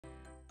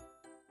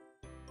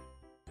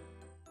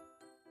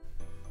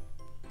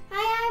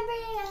I'm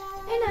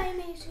Brielle. And I'm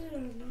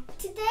Adriana.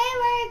 Today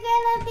we're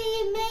gonna be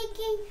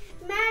making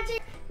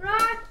magic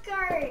rock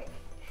art.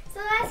 So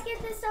let's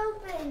get this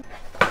open.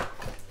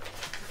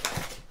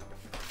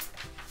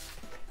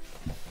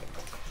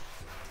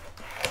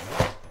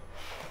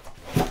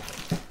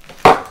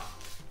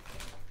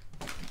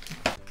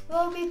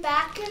 We'll be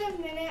back in a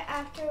minute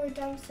after we're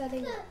done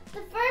setting up.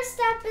 The first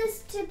step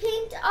is to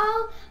paint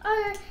all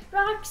our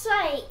rocks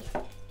white.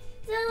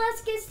 So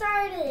let's get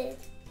started.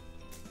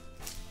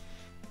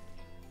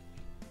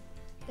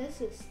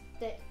 This is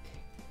thick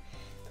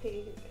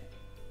paint.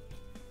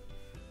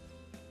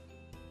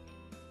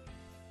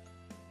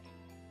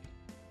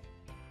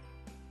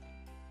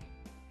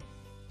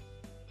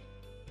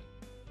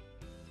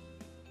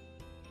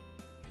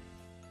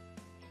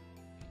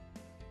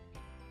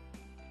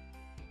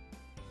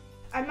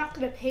 I'm not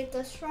gonna paint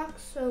this rock,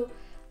 so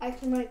I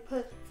can like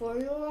put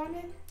foil on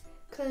it.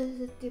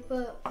 Cause if you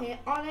put paint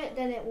on it,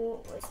 then it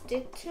won't like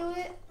stick to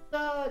it.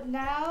 So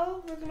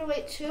now we're gonna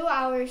wait 2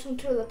 hours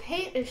until the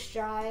paint is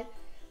dry.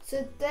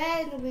 So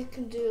then we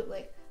can do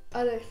like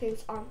other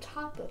things on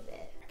top of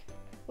it.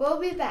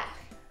 We'll be back.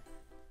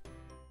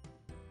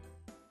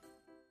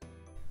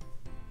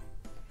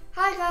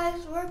 Hi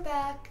guys, we're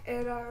back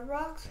and our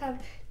rocks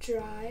have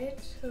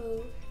dried.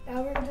 So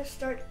now we're gonna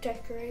start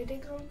decorating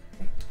them.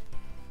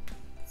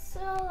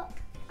 So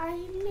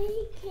I'm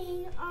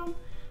making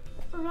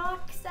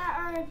rocks that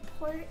are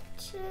important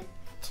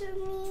to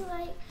me,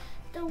 like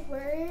the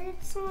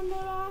words on the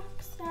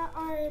rocks that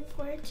are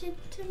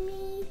important to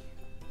me.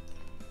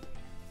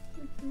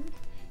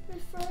 The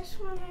first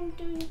one I'm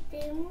doing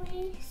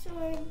family, so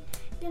I'm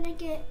gonna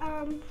get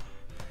a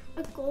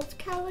gold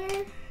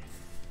color.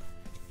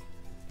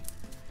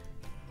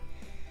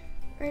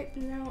 Right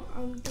now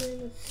I'm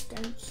doing a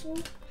stencil.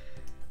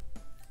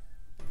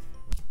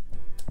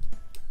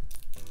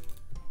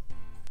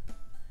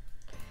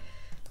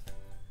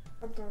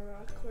 Of the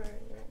rock where I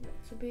want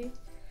it to be.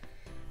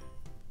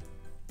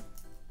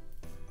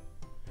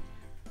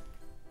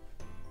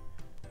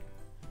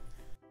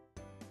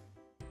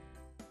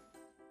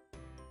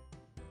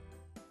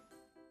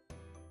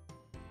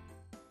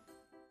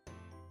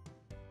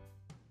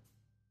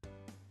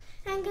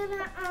 I'm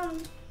gonna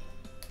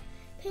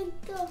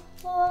paint the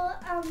whole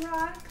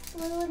rock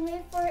blue and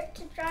wait for it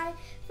to dry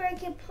before I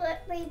can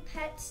put my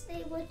pets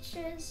name, which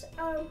is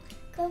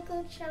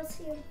Coco,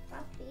 Chelsea, and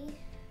Fluffy.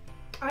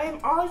 I am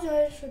all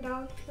done, so now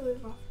I'm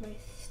peeling off my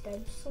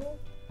stencil.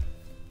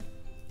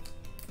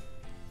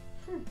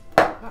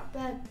 Not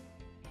bad.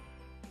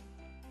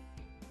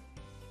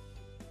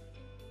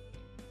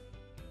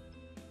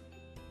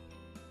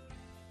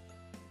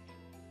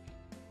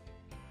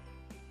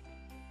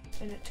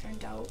 And it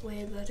turned out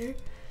way better.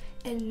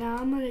 And now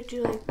I'm gonna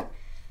do like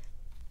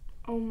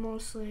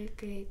almost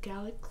like a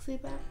galaxy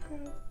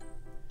background.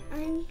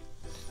 I'm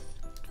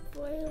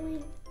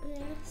boiling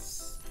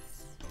this.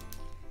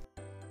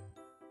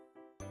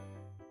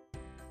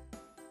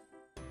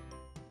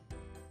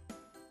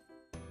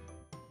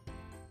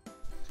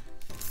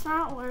 It's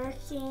not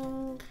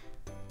working.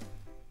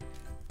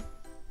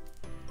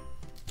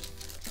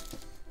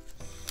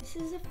 This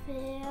is a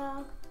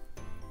fail.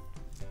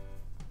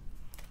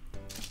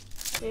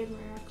 Same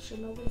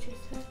reaction of what you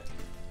said.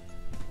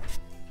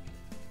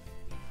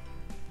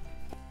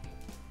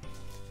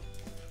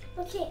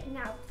 Okay,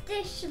 now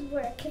this should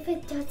work. If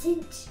it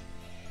doesn't,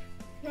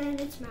 then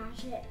it's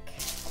magic.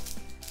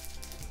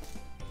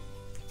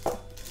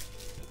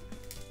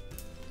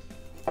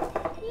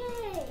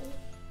 Yay!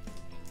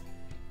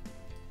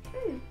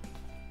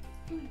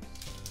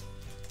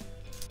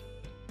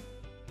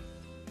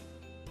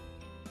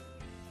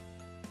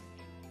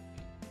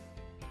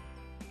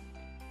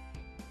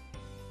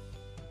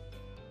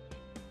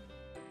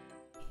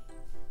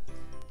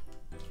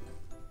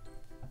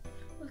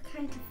 What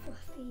kind of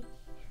fluffy?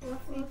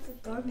 Fluffy the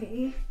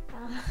bunny.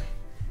 Uh,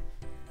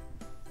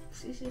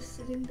 She's just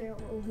sitting there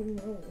all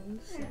alone.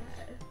 Sad.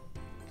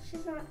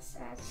 She's not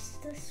sad, she's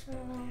just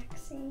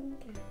relaxing.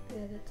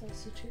 Yeah, that's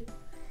also true.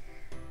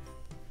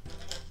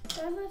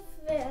 Done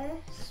with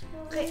this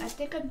one. Okay, I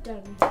think I'm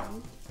done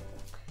now.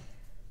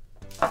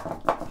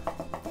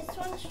 This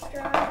one's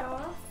dried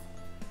off.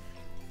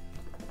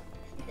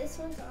 This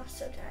one's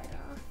also dried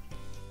off.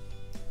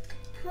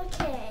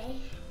 Okay.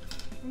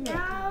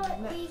 Now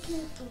we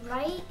can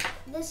write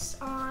this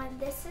on.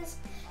 This is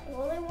the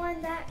only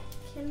one that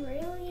can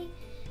really,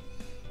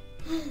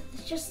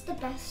 it's just the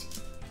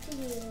best to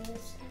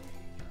use.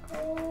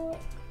 Cold.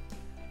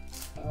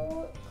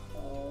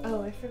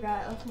 Oh, I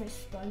forgot. I left my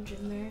sponge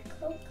in there.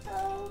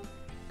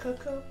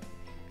 Coco.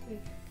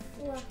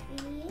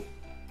 Fluffy.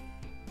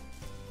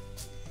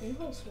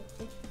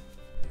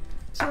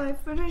 So I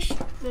finished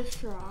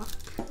this rock.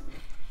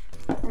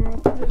 And I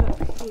put it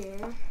up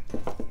here.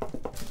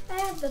 I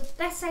have the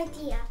best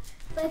idea,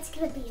 but it's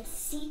gonna be a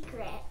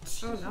secret.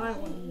 Oh, now I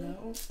want to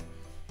know.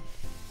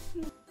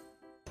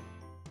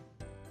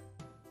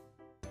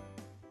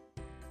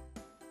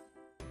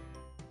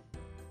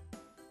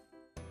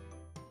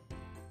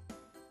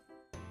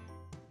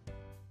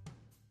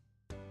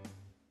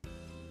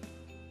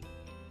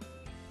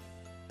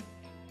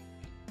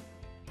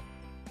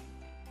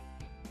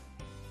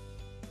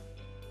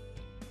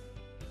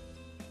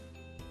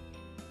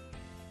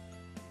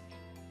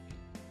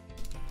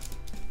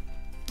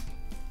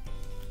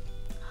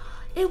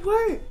 It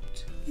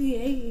worked!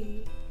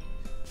 Yay!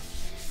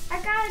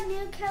 I got a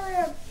new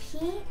color of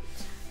paint,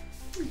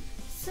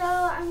 so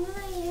I'm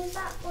gonna use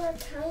that for a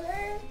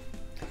color.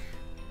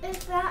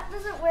 If that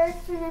doesn't work,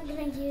 then I'm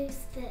gonna use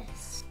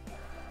this.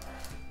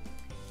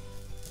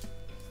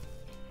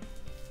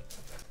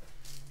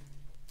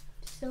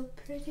 So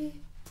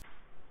pretty.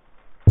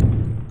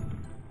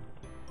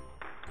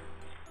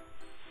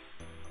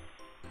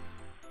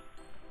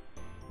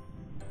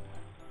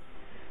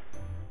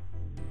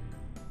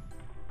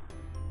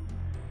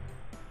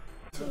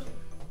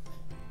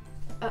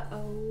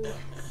 Uh-oh.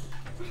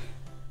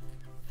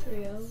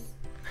 Brielle.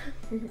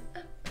 Did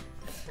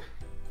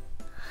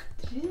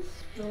you just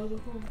spill a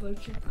whole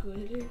bunch of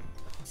glitter?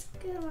 Just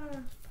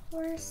gonna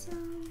pour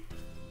some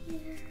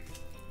here.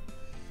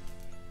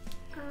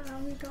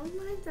 Don't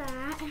mind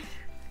that.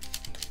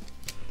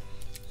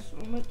 So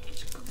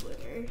much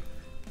glitter.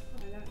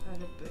 Why not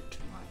add a bit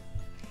more?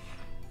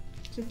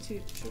 Since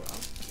you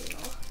dropped it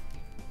all.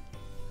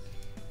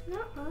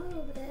 Not all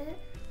of it.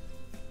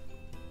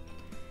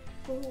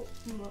 Well,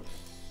 most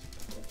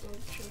of the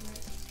bunch of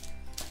it.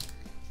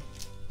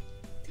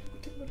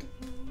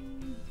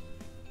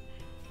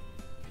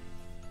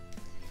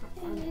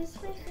 I use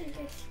my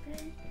finger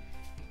spread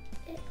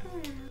it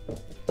around.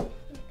 Put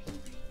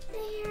right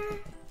there.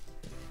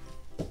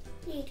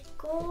 Need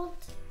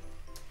gold.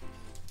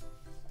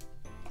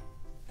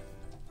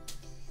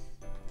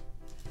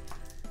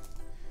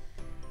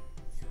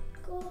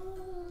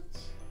 Gold.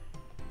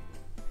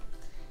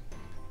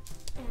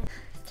 And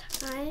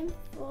time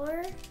for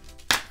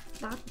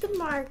not the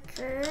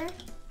marker,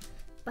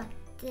 but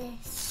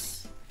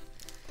this.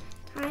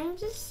 Time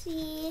to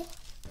see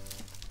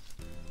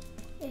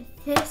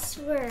if this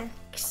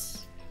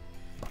works.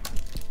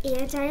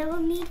 And I will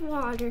need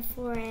water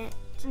for it.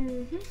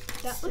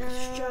 That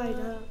looks dried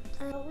up.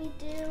 What we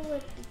do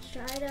with the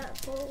dried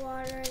up, put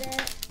water in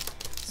it,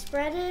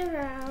 spread it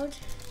around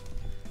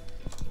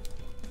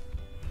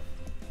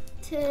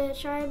to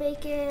try and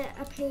make it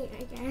a paint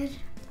again.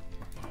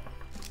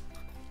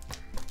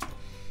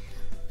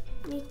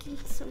 Making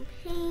some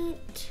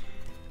paint.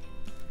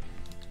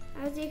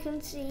 As you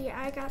can see,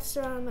 I got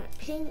some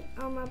paint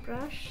on my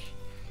brush.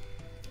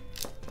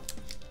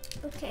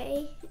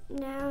 Okay,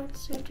 now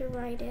it's time to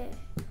write it.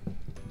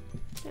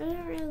 It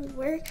doesn't really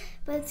work,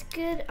 but it's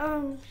good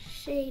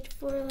shade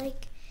for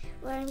like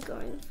what I'm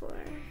going for.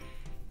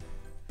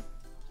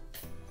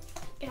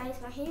 Guys,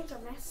 my hands are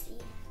messy.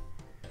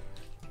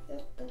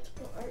 Yep, that's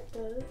what art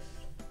does.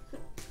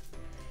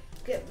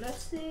 Get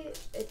messy,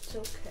 it's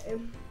okay.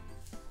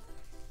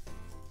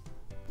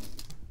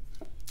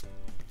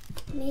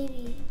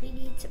 Maybe we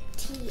need some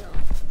teal.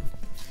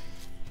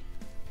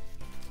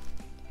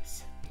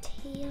 Some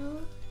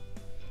teal.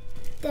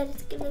 Then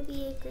it's gonna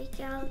be a great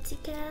galaxy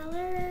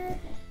color.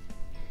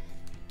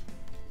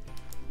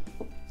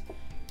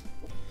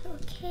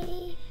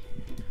 Okay.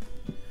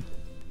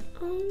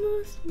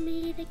 Almost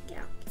made a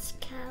galaxy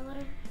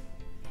color.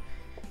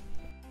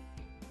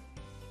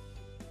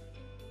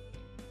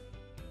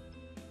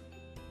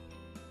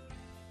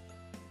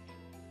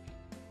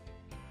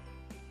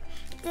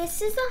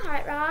 This is a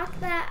heart rock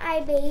that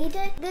I made.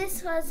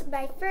 This was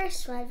my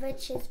first one,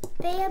 which is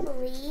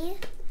family.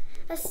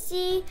 Let's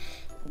see,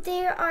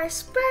 there are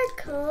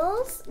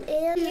sparkles,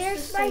 and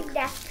here's my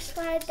next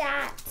one.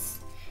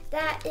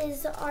 That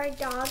is our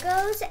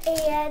doggos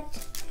and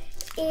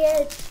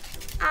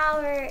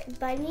our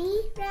bunny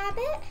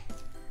rabbit.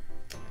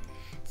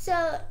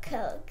 So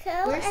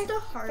Coco, Where's our the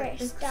heart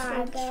first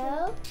extension?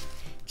 doggo.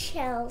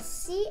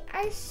 Chelsea,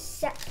 our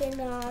second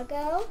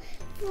doggo.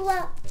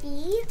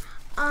 Fluffy,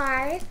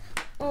 our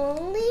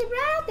only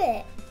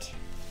rabbit.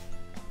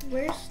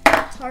 Where's the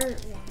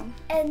heart one?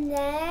 And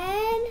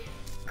then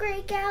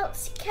gray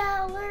galaxy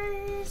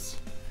colors,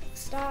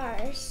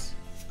 stars.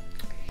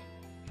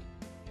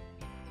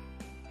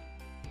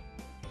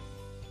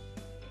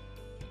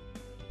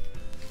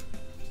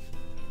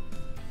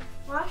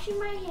 Washing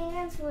my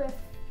hands with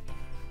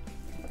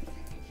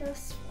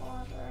just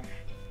water.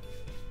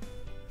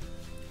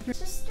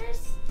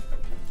 Sisters,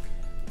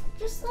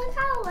 just look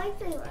how light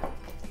they look.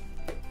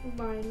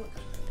 Mine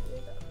looks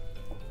pretty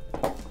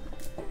though.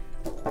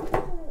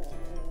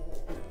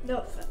 No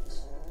offense.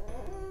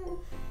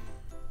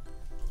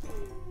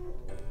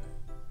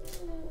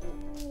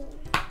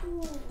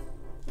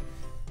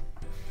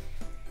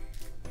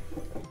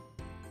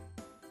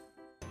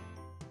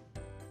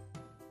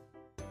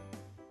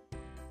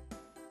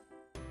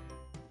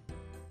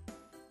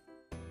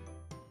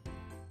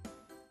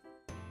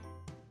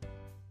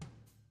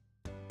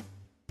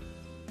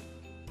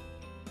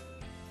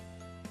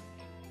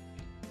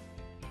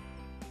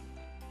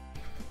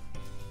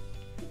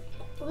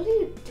 What are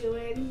you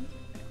doing?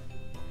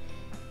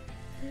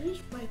 I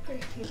just wipe your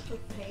hands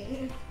with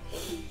paint.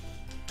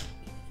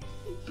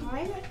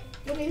 Mine,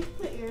 when you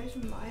put yours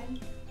in mine,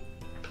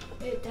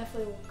 it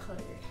definitely will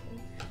color your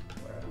hands.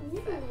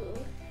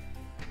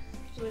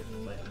 So like you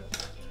might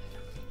almost.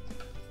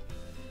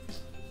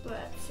 But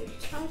at the same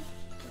time,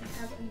 I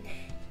have it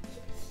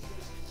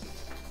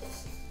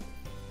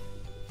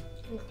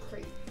look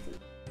crazy.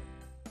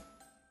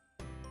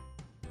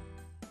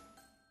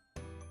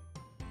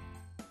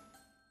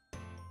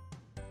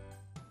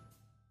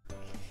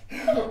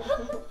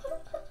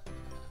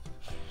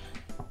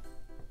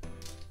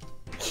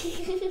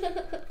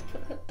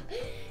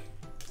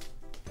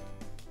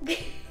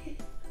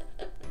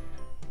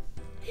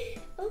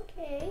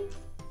 Okay,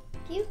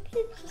 you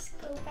can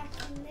just go back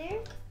in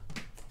there.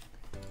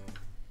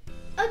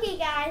 Okay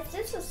guys,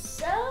 this was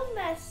so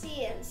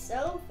messy and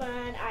so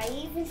fun. I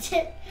even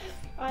dipped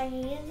my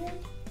hand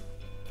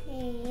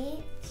in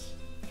paint.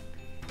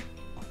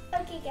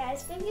 Okay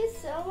guys, thank you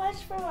so much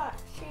for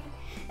watching.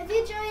 If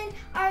you enjoyed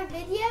our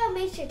video,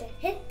 make sure to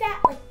hit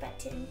that like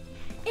button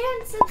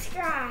and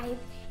subscribe.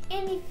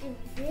 And if you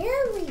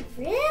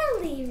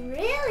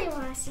really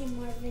want to see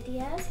more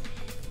videos,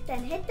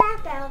 then hit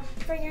that bell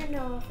for you're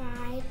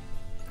notified.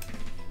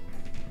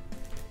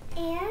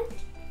 And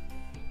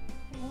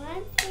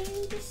one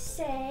thing to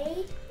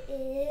say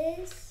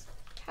is,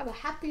 have a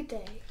happy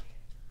day.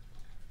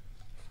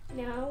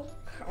 No.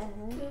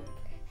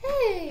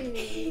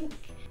 Hey.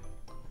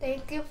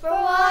 Thank you for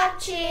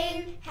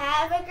watching.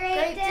 Have a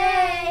great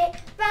day.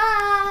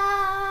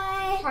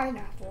 Bye.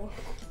 Pineapple.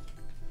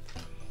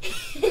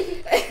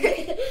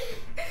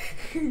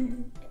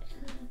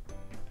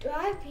 Do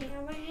I have paint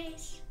on my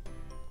face?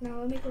 Now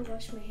let me go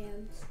wash my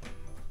hands.